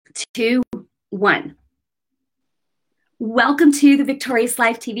Two, one. Welcome to the Victorious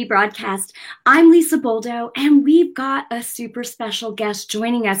Life TV broadcast. I'm Lisa Boldo, and we've got a super special guest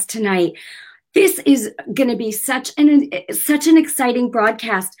joining us tonight. This is going to be such an exciting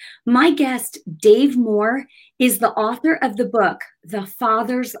broadcast. My guest, Dave Moore, is the author of the book, The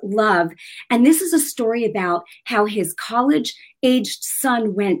Father's Love. And this is a story about how his college-aged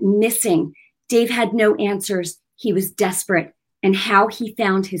son went missing. Dave had no answers. He was desperate, and how he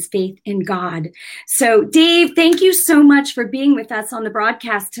found his faith in God. So, Dave, thank you so much for being with us on the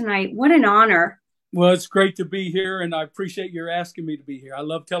broadcast tonight. What an honor. Well, it's great to be here, and I appreciate your asking me to be here. I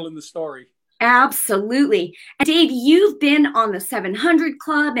love telling the story. Absolutely. And Dave, you've been on the 700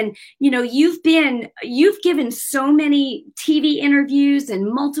 Club, and you've given so many TV interviews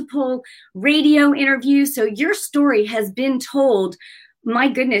and multiple radio interviews. So your story has been told. My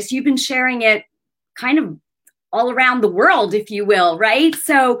goodness, you've been sharing it kind of all around the world, if you will, right?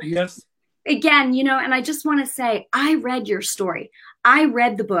 So yes, again, and I just want to say, I read your story. I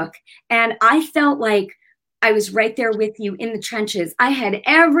read the book, and I felt like I was right there with you in the trenches. I had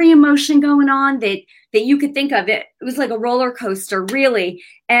every emotion going on that you could think of. It was like a roller coaster, really.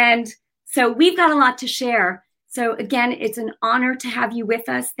 And so we've got a lot to share. So again, it's an honor to have you with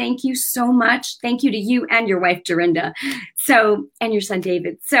us. Thank you so much. Thank you to you and your wife, Dorinda. And your son,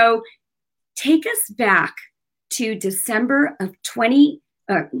 David. So take us back to December of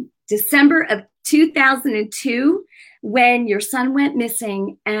 2002, when your son went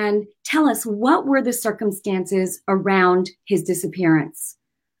missing, and tell us, what were the circumstances around his disappearance?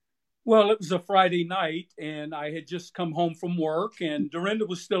 Well, it was a Friday night, and I had just come home from work, and Dorinda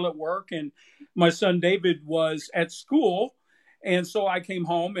was still at work, and my son David was at school. And so I came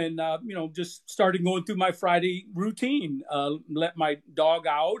home and, just started going through my Friday routine, let my dog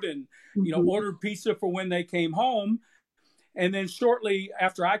out and, ordered pizza for when they came home. And then shortly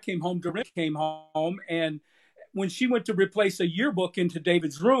after I came home, Dorinda came home. And when she went to replace a yearbook into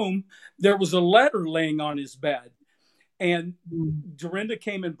David's room, there was a letter laying on his bed. And Dorinda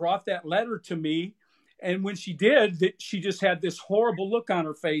came and brought that letter to me. And when she did, she just had this horrible look on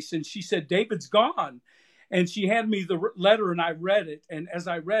her face. And she said, "David's gone." And she handed me the letter, and I read it. And as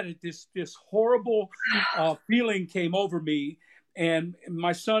I read it, this horrible feeling came over me. And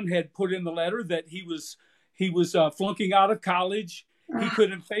my son had put in the letter that he was flunking out of college. He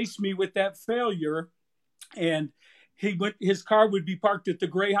couldn't face me with that failure. And his car would be parked at the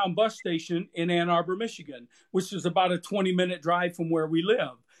Greyhound bus station in Ann Arbor, Michigan, which is about a 20-minute drive from where we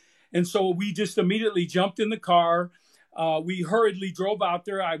live. And so we just immediately jumped in the car. We hurriedly drove out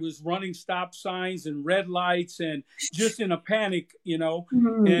there. I was running stop signs and red lights and just in a panic,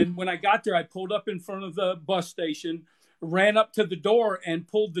 Mm-hmm. And when I got there, I pulled up in front of the bus station, ran up to the door and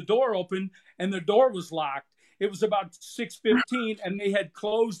pulled the door open, and the door was locked. It was about 6:15, and they had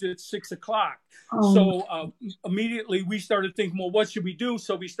closed at 6 o'clock. Oh. So immediately we started thinking, well, what should we do?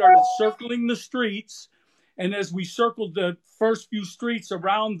 So we started circling the streets. And as we circled the first few streets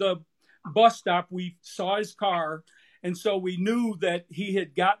around the bus stop, we saw his car. And so we knew that he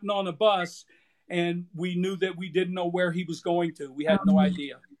had gotten on a bus, and we knew that we didn't know where he was going to. We had no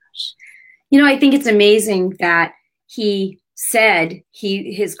idea. I think it's amazing that he said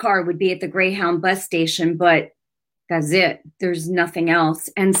his car would be at the Greyhound bus station, but that's it. There's nothing else.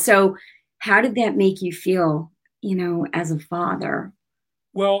 And so how did that make you feel, as a father?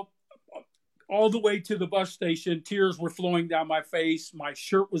 Well, all the way to the bus station, tears were flowing down my face. My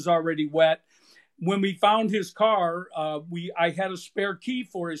shirt was already wet. When we found his car, I had a spare key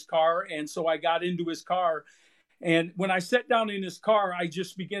for his car, and so I got into his car. And when I sat down in his car, I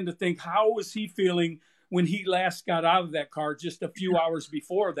just began to think, how was he feeling when he last got out of that car just a few hours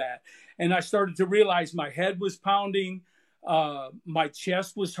before that? And I started to realize my head was pounding, my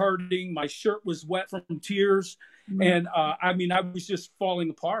chest was hurting, my shirt was wet from tears. Mm-hmm. And I was just falling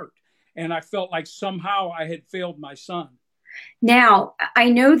apart. And I felt like somehow I had failed my son. Now, I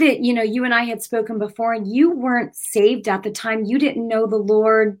know that, you and I had spoken before, and you weren't saved at the time. You didn't know the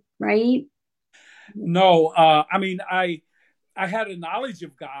Lord, right? No, I had a knowledge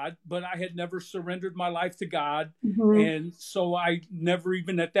of God, but I had never surrendered my life to God. Mm-hmm. And so I never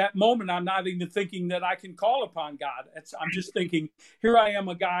even at that moment, I'm not even thinking that I can call upon God. I'm just thinking, here I am,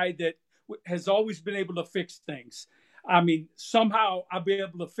 a guy that has always been able to fix things. Somehow I'll be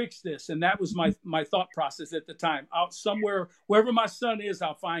able to fix this. And that was my thought process at the time. Out somewhere, wherever my son is,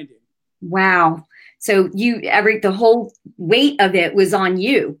 I'll find him. Wow. So the whole weight of it was on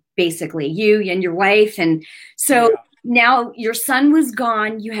you, basically, you and your wife. And so yeah. Now your son was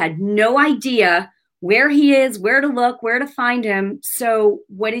gone. You had no idea where he is, where to look, where to find him. So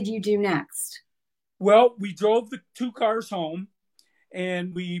what did you do next? Well, we drove the two cars home.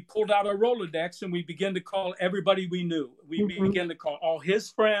 and we pulled out our Rolodex and we began to call everybody we knew. We began to call all his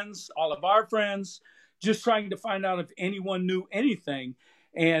friends, all of our friends, just trying to find out if anyone knew anything.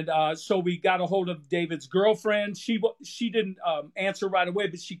 And so we got a hold of David's girlfriend. She didn't answer right away,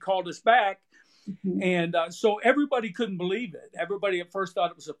 but she called us back. And so everybody couldn't believe it. Everybody at first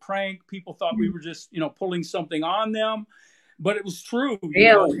thought it was a prank. People thought we were just, pulling something on them, but it was true.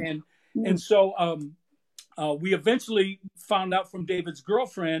 Really? And so we eventually found out from David's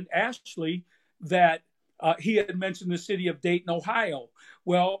girlfriend, Ashley, that he had mentioned the city of Dayton, Ohio.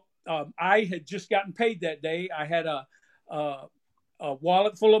 Well, I had just gotten paid that day. I had a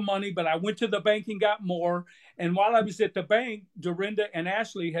wallet full of money, but I went to the bank and got more. And while I was at the bank, Dorinda and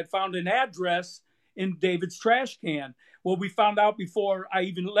Ashley had found an address in David's trash can. Well, we found out before I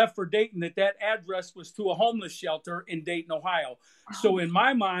even left for Dayton that address was to a homeless shelter in Dayton, Ohio. So in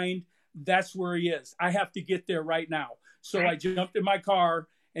my mind, that's where he is. I have to get there right now. So I jumped in my car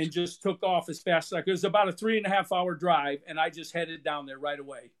and just took off as fast as I could. It was about a 3.5-hour drive, and I just headed down there right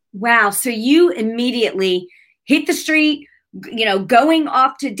away. Wow. So you immediately hit the street, going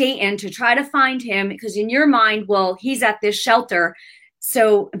off to Dayton to try to find him, because in your mind, well, he's at this shelter.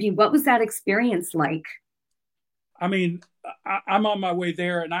 So, what was that experience like? I'm on my way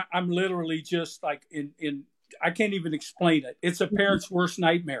there, and I'm literally just like I can't even explain it. It's a parent's worst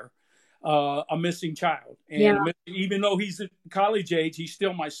nightmare. A missing child, and even though he's at college age, he's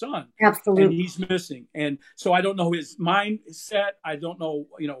still my son. Absolutely. And he's missing, and so I don't know his mindset. I don't know,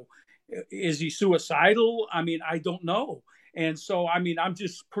 is he suicidal? I don't know. And so I'm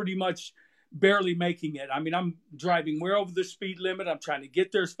just pretty much barely making it. I'm driving way over the speed limit. I'm trying to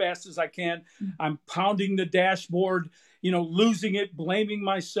get there as fast as I can. I'm pounding the dashboard, losing it, blaming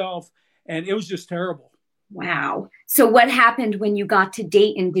myself, and it was just terrible. Wow. So what happened when you got to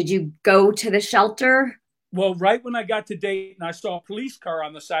Dayton? Did you go to the shelter? Well, right when I got to Dayton, I saw a police car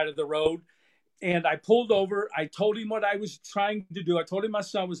on the side of the road, and I pulled over. I told him what I was trying to do. I told him my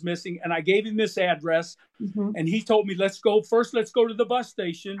son was missing, and I gave him this address, and he told me, let's go to the bus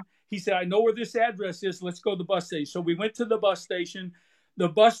station. He said, I know where this address is. Let's go to the bus station. So we went to the bus station. The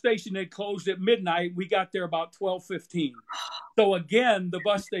bus station had closed at midnight. We got there about 12:15. So again, the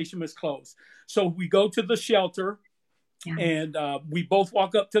bus station was closed. So we go to the shelter, and we both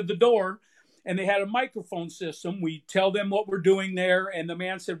walk up to the door, and they had a microphone system. We tell them what we're doing there. And the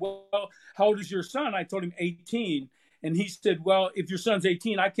man said, well, how old is your son? I told him 18. And he said, well, if your son's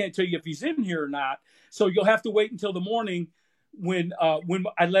 18, I can't tell you if he's in here or not. So you'll have to wait until the morning when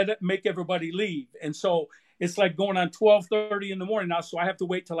I make everybody leave. And so it's like going on 12:30 in the morning now. So I have to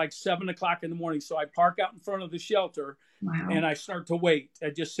wait till like 7:00 in the morning. So I park out in front of the shelter. Wow. And I start to wait.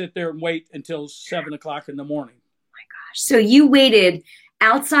 I just sit there and wait until 7:00 in the morning. Oh my gosh. So you waited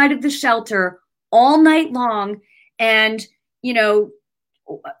outside of the shelter all night long. And,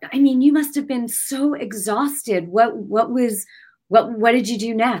 you must have been so exhausted. What did you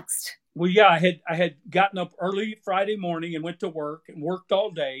do next? Well, yeah, I had gotten up early Friday morning and went to work and worked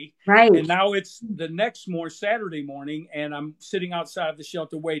all day. Right. And now it's the next Saturday morning, and I'm sitting outside of the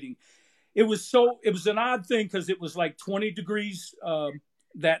shelter waiting. It was an odd thing because it was like 20 degrees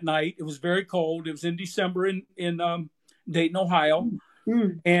that night. It was very cold. It was in December in Dayton, Ohio.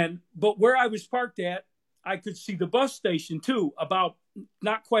 But where I was parked at, I could see the bus station too, about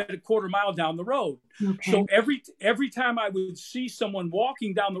not quite a quarter mile down the road. Okay. So every time I would see someone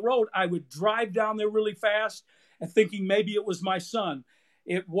walking down the road, I would drive down there really fast and thinking maybe it was my son.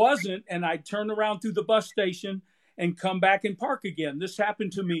 It wasn't, and I'd turn around through the bus station and come back and park again. This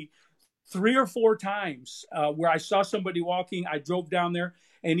happened to me 3 or 4 times where I saw somebody walking. I drove down there,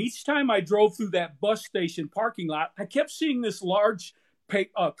 and each time I drove through that bus station parking lot, I kept seeing this large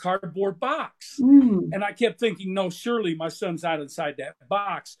cardboard box. And I kept thinking, no, surely my son's not inside that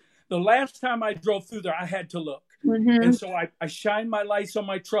box. The last time I drove through there, I had to look. And so I shined my lights on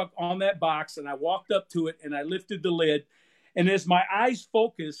my truck on that box, and I walked up to it, and I lifted the lid. And as my eyes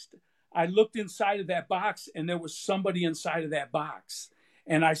focused, I looked inside of that box, and there was somebody inside of that box.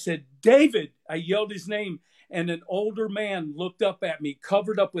 And I said, David. I yelled his name, and an older man looked up at me,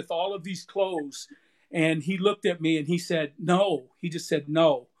 covered up with all of these clothes. And he looked at me and he said, no. He just said,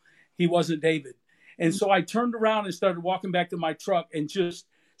 no, he wasn't David. And so I turned around and started walking back to my truck and just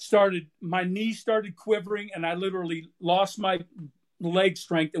my knees started quivering, and I literally lost my leg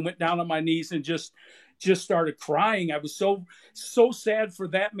strength and went down on my knees and just started crying. I was so sad for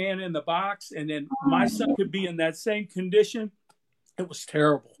that man in the box. And then my son could be in that same condition. It was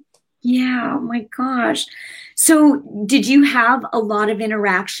terrible. Yeah. Oh my gosh. So did you have a lot of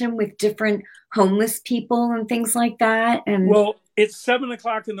interaction with different homeless people and things like that? And well, it's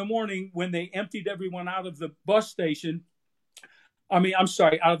 7:00 in the morning when they emptied everyone out of the bus station. I'm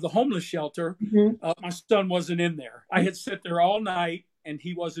sorry, out of the homeless shelter. Mm-hmm. My son wasn't in there. I had sat there all night and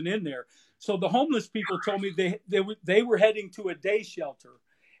he wasn't in there. So the homeless people told me they were heading to a day shelter,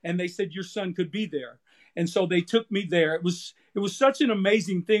 and they said your son could be there. And so they took me there. It was such an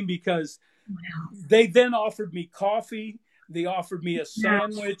amazing thing because they then offered me coffee. They offered me a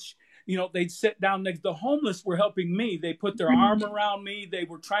sandwich. You know, they'd sit down. The homeless were helping me. They put their arm around me. They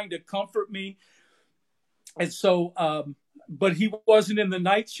were trying to comfort me. And so, but he wasn't in the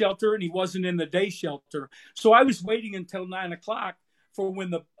night shelter and he wasn't in the day shelter. So I was waiting until 9 o'clock for when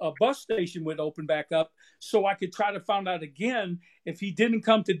the bus station would open back up so I could try to find out again, if he didn't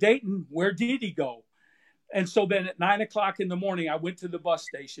come to Dayton, where did he go? And so then at 9 o'clock in the morning, I went to the bus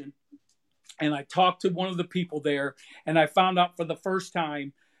station and I talked to one of the people there, and I found out for the first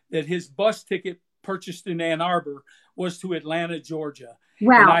time that his bus ticket purchased in Ann Arbor was to Atlanta, Georgia.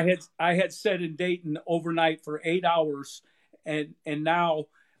 Wow. And I had sat in Dayton overnight for 8 hours, and now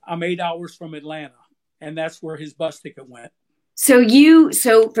I'm 8 hours from Atlanta, and that's where his bus ticket went.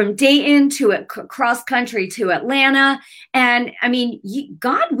 So from Dayton to cross country to Atlanta. And I mean,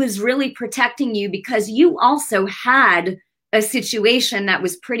 God was really protecting you because you also had a situation that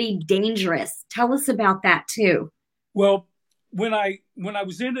was pretty dangerous. Tell us about that too. Well, when I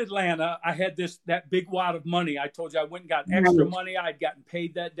was in Atlanta, I had that big wad of money. I told you I went and got extra money. I'd gotten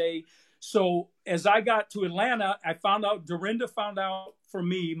paid that day. So as I got to Atlanta, Dorinda found out for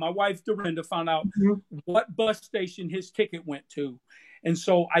me, my wife Dorinda found out what bus station his ticket went to. And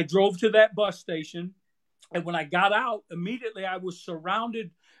so I drove to that bus station. And when I got out, immediately I was surrounded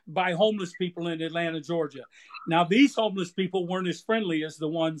by homeless people in Atlanta, Georgia. Now, these homeless people weren't as friendly as the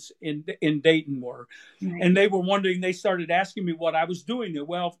ones in Dayton were. Right. And they were wondering, they started asking me what I was doing there.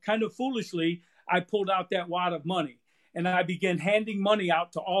 Well, kind of foolishly, I pulled out that wad of money. And I began handing money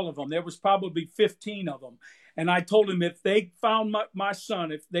out to all of them. There was probably 15 of them. And I told them if they found my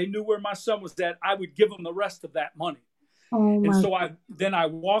son, if they knew where my son was at, I would give them the rest of that money. And so I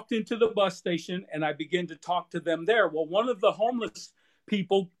walked into the bus station and I began to talk to them there. Well, one of the homeless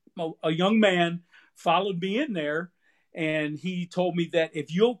people, a young man, followed me in there. And he told me that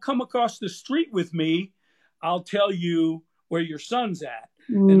if you'll come across the street with me, I'll tell you where your son's at.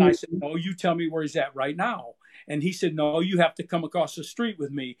 And I said, no, you tell me where he's at right now. And he said, no, you have to come across the street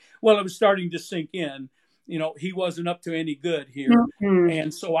with me. Well, it was starting to sink in. You know, he wasn't up to any good here.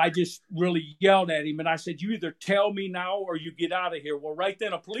 And so I just really yelled at him. And I said, you either tell me now or you get out of here. Well, right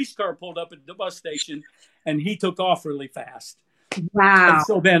then a police car pulled up at the bus station and he took off really fast. Wow. And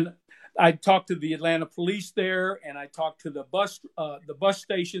so then I talked to the Atlanta police there, and I talked to the bus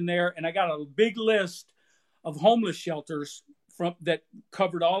station there. And I got a big list of homeless shelters that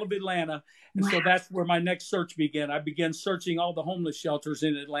covered all of Atlanta. And so that's where my next search began. I began searching all the homeless shelters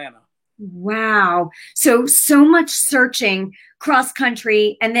in Atlanta. Wow. So much searching cross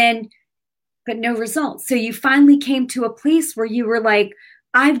country but no results. So you finally came to a place where you were like,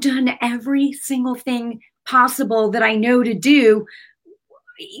 I've done every single thing possible that I know to do.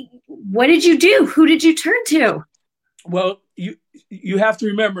 What did you do? Who did you turn to? Well, you have to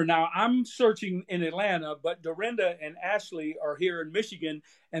remember now, I'm searching in Atlanta, but Dorinda and Ashley are here in Michigan,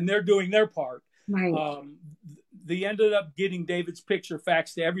 and they're doing their part. Right. They ended up getting David's picture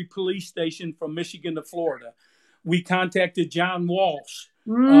faxed to every police station from Michigan to Florida. We contacted John Walsh,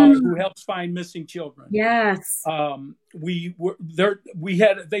 who helps find missing children. Yes. They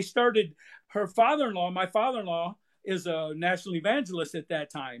started, her father-in-law, my father-in-law is a national evangelist at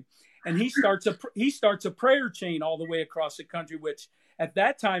that time. And he starts a prayer chain all the way across the country, which at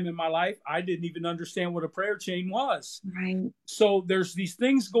that time in my life, I didn't even understand what a prayer chain was. Right. So there's these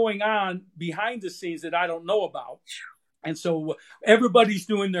things going on behind the scenes that I don't know about. And so everybody's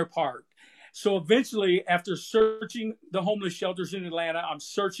doing their part. So eventually, after searching the homeless shelters in Atlanta, I'm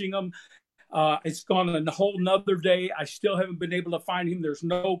searching them. It's gone a whole nother day. I still haven't been able to find him. There's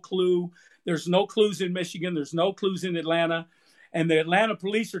no clue. There's no clues in Michigan. There's no clues in Atlanta. And the Atlanta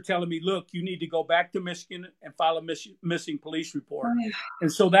police are telling me, look, you need to go back to Michigan and file a missing police report. And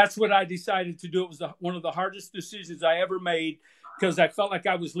so that's what I decided to do. It was one of the hardest decisions I ever made because I felt like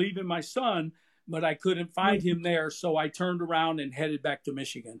I was leaving my son, but I couldn't find him there. So I turned around and headed back to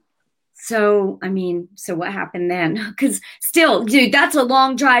Michigan. So what happened then? Because still, dude, that's a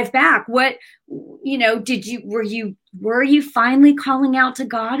long drive back. What, were you finally calling out to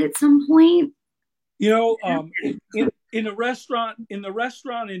God at some point? In the restaurant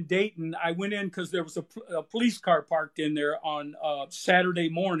in Dayton, I went in because there was a police car parked in there on Saturday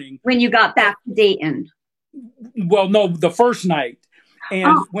morning. When you got back to Dayton? Well, no, the first night.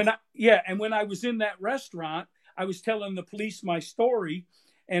 And when I was in that restaurant, I was telling the police my story.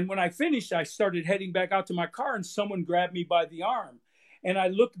 And when I finished, I started heading back out to my car, and someone grabbed me by the arm. And I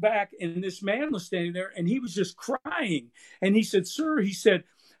looked back, and this man was standing there, and he was just crying. And he said, "Sir," he said,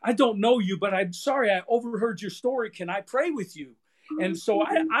 "I don't know you, but I'm sorry, I overheard your story. Can I pray with you?" And so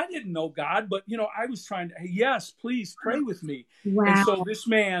I didn't know God, but, I was trying to, yes, please pray with me. Wow. And so this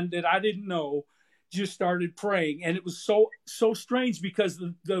man that I didn't know just started praying. And it was so strange, because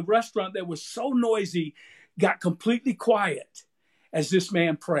the restaurant that was so noisy got completely quiet as this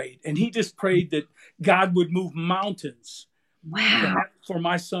man prayed. And he just prayed that God would move mountains. Wow. For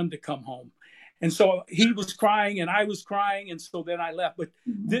my son to come home. And so he was crying and I was crying. And so then I left. But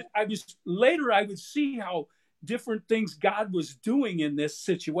later I would see how different things God was doing in this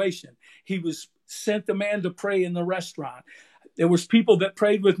situation. He was sent the man to pray in the restaurant. There was people that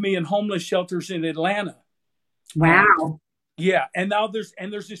prayed with me in homeless shelters in Atlanta. Wow. Yeah. And now there's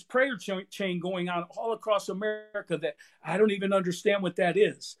this prayer chain going on all across America that I don't even understand what that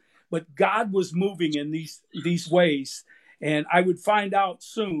is. But God was moving in these ways. And I would find out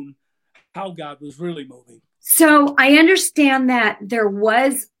soon how God was really moving. So I understand that there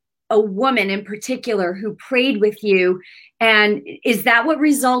was a woman in particular who prayed with you. And is that what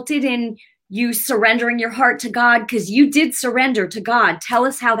resulted in you surrendering your heart to God? Because you did surrender to God. Tell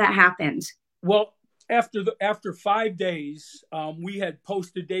us how that happened. Well, after 5 days, we had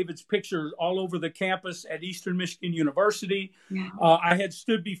posted David's picture all over the campus at Eastern Michigan University. Yeah. I had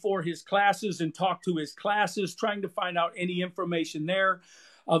stood before his classes and talked to his classes, trying to find out any information there.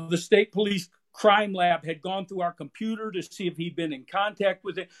 The state police crime lab had gone through our computer to see if he'd been in contact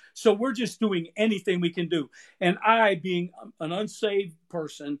with it. So we're just doing anything we can do. And I, being an unsaved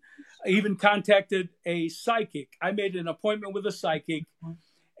person, even contacted a psychic. I made an appointment with a psychic.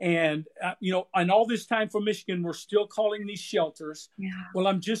 And, and all this time from Michigan, we're still calling these shelters. Yeah. Well,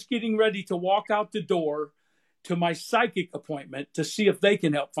 I'm just getting ready to walk out the door to my psychic appointment to see if they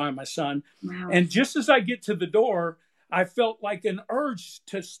can help find my son. Wow. And just as I get to the door, I felt like an urge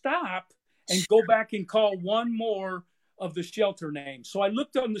to stop and go back and call one more of the shelter names. So I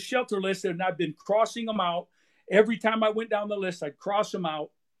looked on the shelter list, and I've been crossing them out. Every time I went down the list, I'd cross them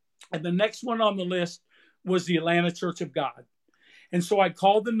out. And the next one on the list was the Atlanta Church of God. And so I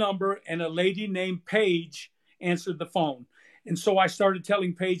called the number, and a lady named Paige answered the phone. And so I started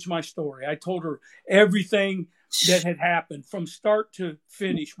telling Paige my story. I told her everything that had happened from start to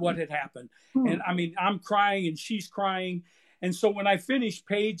finish, what had happened. And I mean, I'm crying and she's crying. And so when I finished,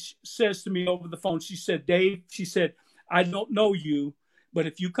 Paige says to me over the phone, she said, "Dave," she said, "I don't know you, but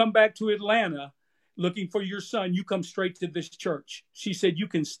if you come back to Atlanta looking for your son, you come straight to this church." She said, "You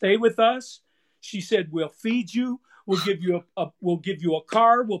can stay with us." She said, "We'll feed you. We'll give you a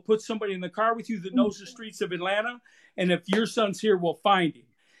car. We'll put somebody in the car with you that knows the streets of Atlanta. And if your son's here, we'll find him."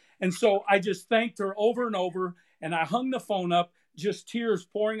 And so I just thanked her over and over. And I hung the phone up, just tears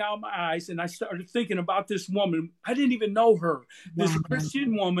pouring out my eyes. And I started thinking about this woman. I didn't even know her, this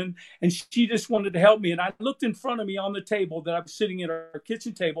Christian woman. And she just wanted to help me. And I looked in front of me on the table that I was sitting at our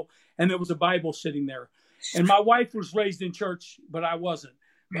kitchen table, and there was a Bible sitting there. And my wife was raised in church, but I wasn't.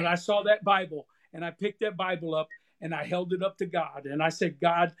 But I saw that Bible, and I picked that Bible up, and I held it up to God. And I said,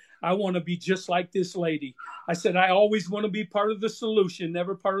 "God, I want to be just like this lady." I said, "I always want to be part of the solution,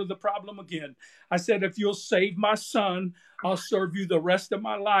 never part of the problem again." I said, "If you'll save my son, I'll serve you the rest of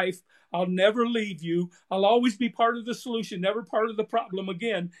my life. I'll never leave you. I'll always be part of the solution, never part of the problem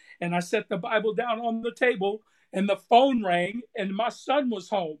again." And I set the Bible down on the table, and the phone rang, and my son was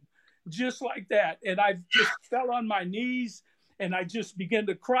home, just like that. And I just fell on my knees, and I just began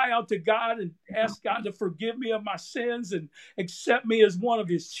to cry out to God and ask God to forgive me of my sins and accept me as one of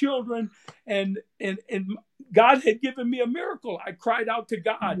his children. And God had given me a miracle. I cried out to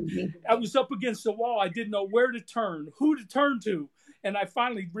God. I was up against the wall. I didn't know where to turn, who to turn to. And I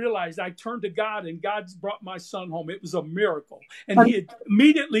finally realized I turned to God, and God brought my son home. It was a miracle. And he had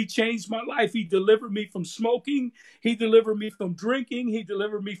immediately changed my life. He delivered me from smoking. He delivered me from drinking. He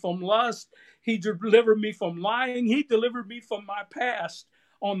delivered me from lust. He delivered me from lying. He delivered me from my past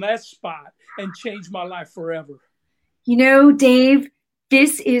on that spot and changed my life forever. You know, Dave,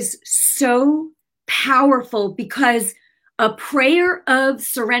 this is so powerful, because a prayer of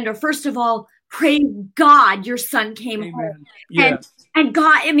surrender, first of all, praise God, your son came Amen. home. Yes. And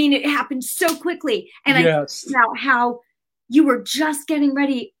God, I mean, it happened so quickly. And Yes. I think about how you were just getting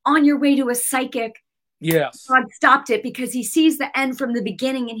ready on your way to a psychic. Yes. God stopped it because he sees the end from the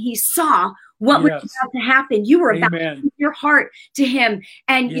beginning, and he saw what was about to happen. You were about to give your heart to him,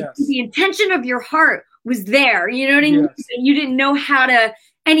 and the intention of your heart was there. You know what I mean? Yes. You didn't know how to.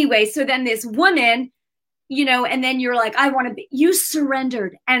 Anyway, so then this woman, you know, and then you're like, I want to be. You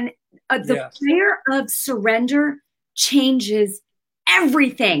surrendered, and the prayer of surrender changes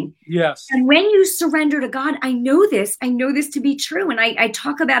everything. Yes. And when you surrender to God, I know this to be true. And I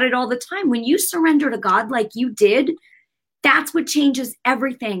talk about it all the time. When you surrender to God like you did, that's what changes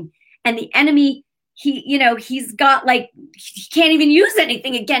everything. And the enemy, he's got he can't even use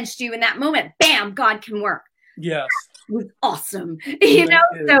anything against you in that moment. Bam, God can work. Yes. It was awesome.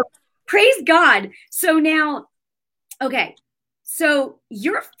 So praise God. So now, okay. So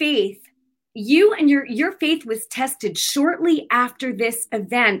your faith, your faith was tested shortly after this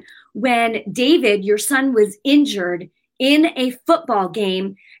event when David, your son, was injured in a football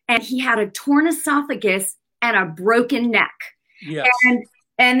game and he had a torn esophagus and a broken neck. Yes.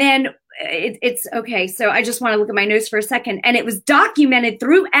 And then it's okay. So I just want to look at my notes for a second. And it was documented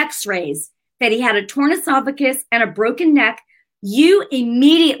through x-rays that he had a torn esophagus and a broken neck. You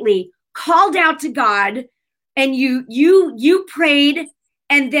immediately called out to God and you prayed.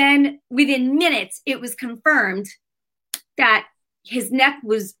 And then within minutes, it was confirmed that his neck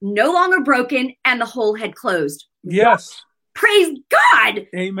was no longer broken and the hole had closed. Yes. Praise God.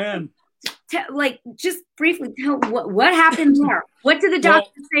 Amen. Just briefly tell what happened there. What did the doctor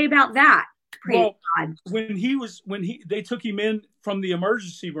say about that? Praise God. When they took him in from the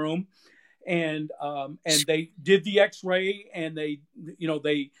emergency room and they did the x-ray and they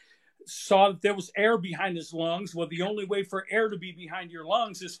saw that there was air behind his lungs. Well, the only way for air to be behind your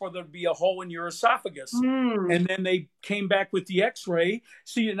lungs is for there to be a hole in your esophagus. And then they came back with the x-ray.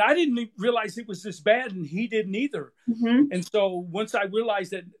 See, and I didn't realize it was this bad, and he didn't either. And so once I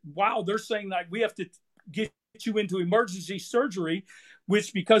realized that, wow, they're saying that we have to get you into emergency surgery,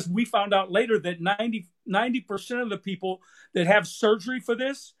 which because we found out later that 90% of the people that have surgery for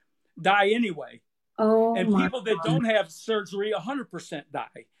this die anyway. And people that don't have surgery, 100%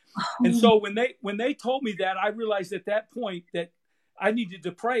 die. And so when they told me that, I realized at that point that I needed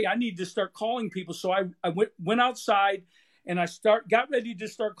to pray. I needed to start calling people. So I went outside and got ready to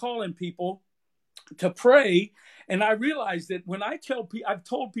start calling people to pray. And I realized that when I've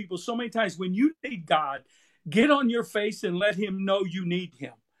told people so many times, when you need God, get on your face and let him know you need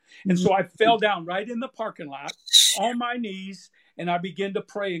him. And so I fell down right in the parking lot on my knees. And I began to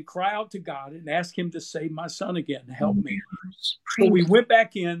pray and cry out to God and ask him to save my son again, help me. So we went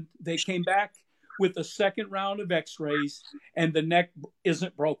back in. They came back with a second round of x-rays and the neck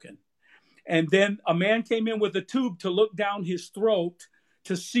isn't broken. And then a man came in with a tube to look down his throat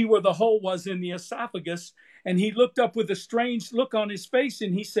to see where the hole was in the esophagus. And he looked up with a strange look on his face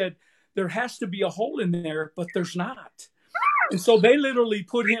and he said, there has to be a hole in there, but there's not. And so they literally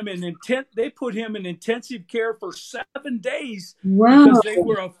put him in intensive care for 7 days because they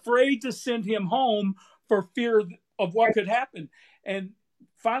were afraid to send him home for fear of what could happen. And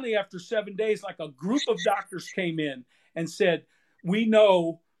finally, after 7 days, like a group of doctors came in and said, we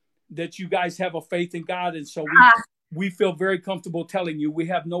know that you guys have a faith in God. And so we feel very comfortable telling you, we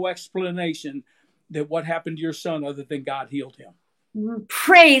have no explanation that what happened to your son other than God healed him.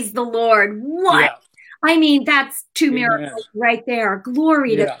 Praise the Lord. What? Yeah. I mean, that's two miracles right there.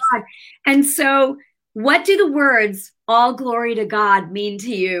 Glory to God. And so what do the words, all glory to God, mean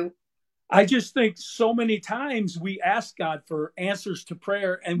to you? I just think so many times we ask God for answers to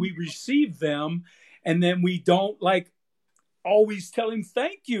prayer and we receive them. And then we don't always tell him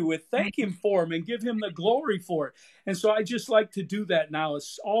thank you and thank him for him and give him the glory for it. And so I just like to do that now.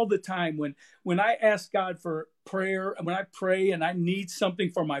 It's all the time when I ask God for prayer, when I pray and I need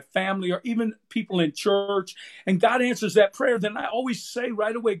something for my family or even people in church and God answers that prayer, then I always say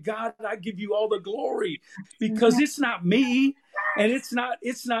right away, God, I give you all the glory because it's not me and it's not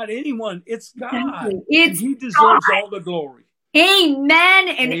anyone. It's God. He deserves all the glory. Amen.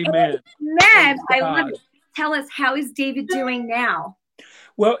 And amen. I love it. Tell us, how is David doing now?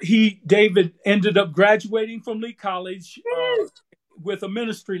 Well, David ended up graduating from Lee College with a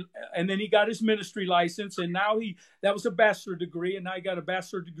ministry, and then he got his ministry license, and now that was a bachelor degree, and now he got a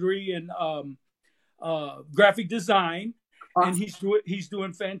bachelor degree in graphic design, awesome. And he's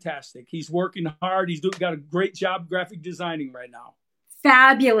doing fantastic. He's working hard. He's got a great job graphic designing right now.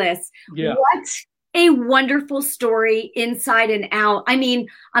 Fabulous. Yeah. What a wonderful story inside and out. I mean,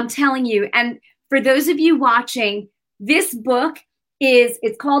 I'm telling you, and for those of you watching, this book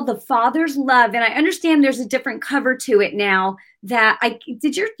it's called The Father's Love. And I understand there's a different cover to it now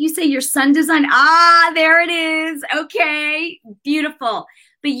you say your son designed? There it is. Okay. Beautiful.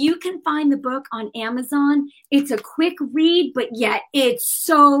 But you can find the book on Amazon. It's a quick read, but yet it's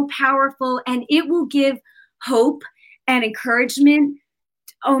so powerful and it will give hope and encouragement.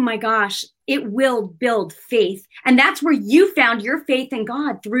 Oh my gosh, it will build faith. And that's where you found your faith in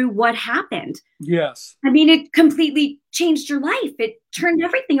God through what happened. Yes. I mean, it completely changed your life. It turned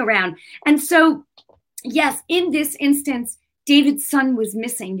everything around. And so, yes, in this instance, David's son was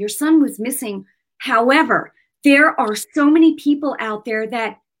missing. Your son was missing. However, there are so many people out there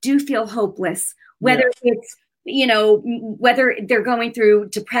that do feel hopeless, whether Yes. it's, whether they're going through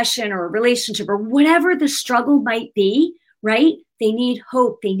depression or a relationship or whatever the struggle might be, right? They need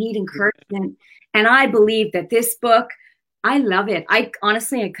hope. They need encouragement. And I believe that this book, I love it. I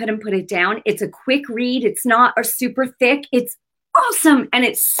honestly, I couldn't put it down. It's a quick read. It's not a super thick. It's awesome. And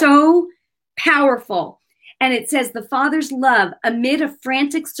it's so powerful. And it says, the father's love amid a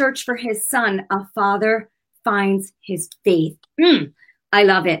frantic search for his son, a father finds his faith. I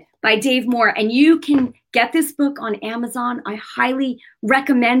love it. By Dave Moore. And you can get this book on Amazon. I highly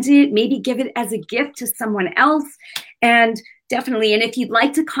recommend it. Maybe give it as a gift to someone else. And definitely. And if you'd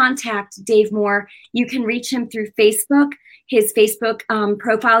like to contact Dave Moore, you can reach him through Facebook. His Facebook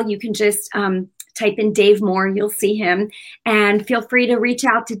profile, you can just type in Dave Moore. You'll see him. And feel free to reach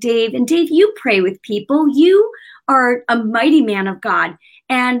out to Dave. And Dave, you pray with people. You are a mighty man of God.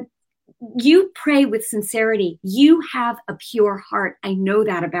 And you pray with sincerity. You have a pure heart. I know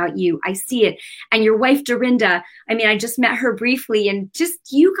that about you. I see it. And your wife, Dorinda, I mean, I just met her briefly, and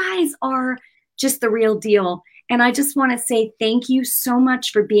just you guys are just the real deal. And I just want to say thank you so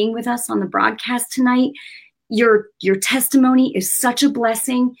much for being with us on the broadcast tonight. Your testimony is such a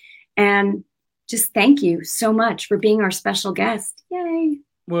blessing. And just thank you so much for being our special guest. Yay.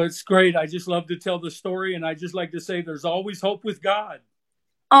 Well, it's great. I just love to tell the story. And I just like to say there's always hope with God.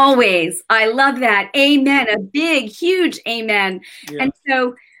 Always. I love that. Amen. A big, huge amen. Yeah. And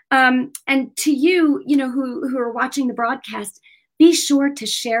so, and to you, who are watching the broadcast, be sure to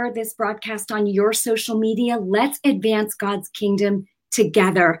share this broadcast on your social media. Let's advance God's kingdom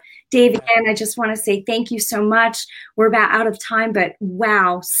together. Dave, again, I just want to say thank you so much. We're about out of time, but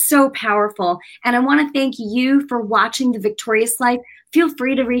wow, so powerful. And I want to thank you for watching The Victorious Life. Feel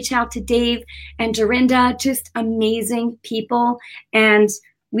free to reach out to Dave and Dorinda, just amazing people. And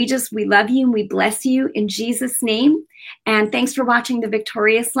we love you and we bless you in Jesus' name. And thanks for watching The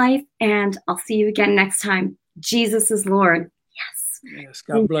Victorious Life. And I'll see you again next time. Jesus is Lord. Yes. Yes.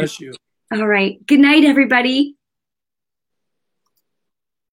 God bless you. All right. Good night, everybody.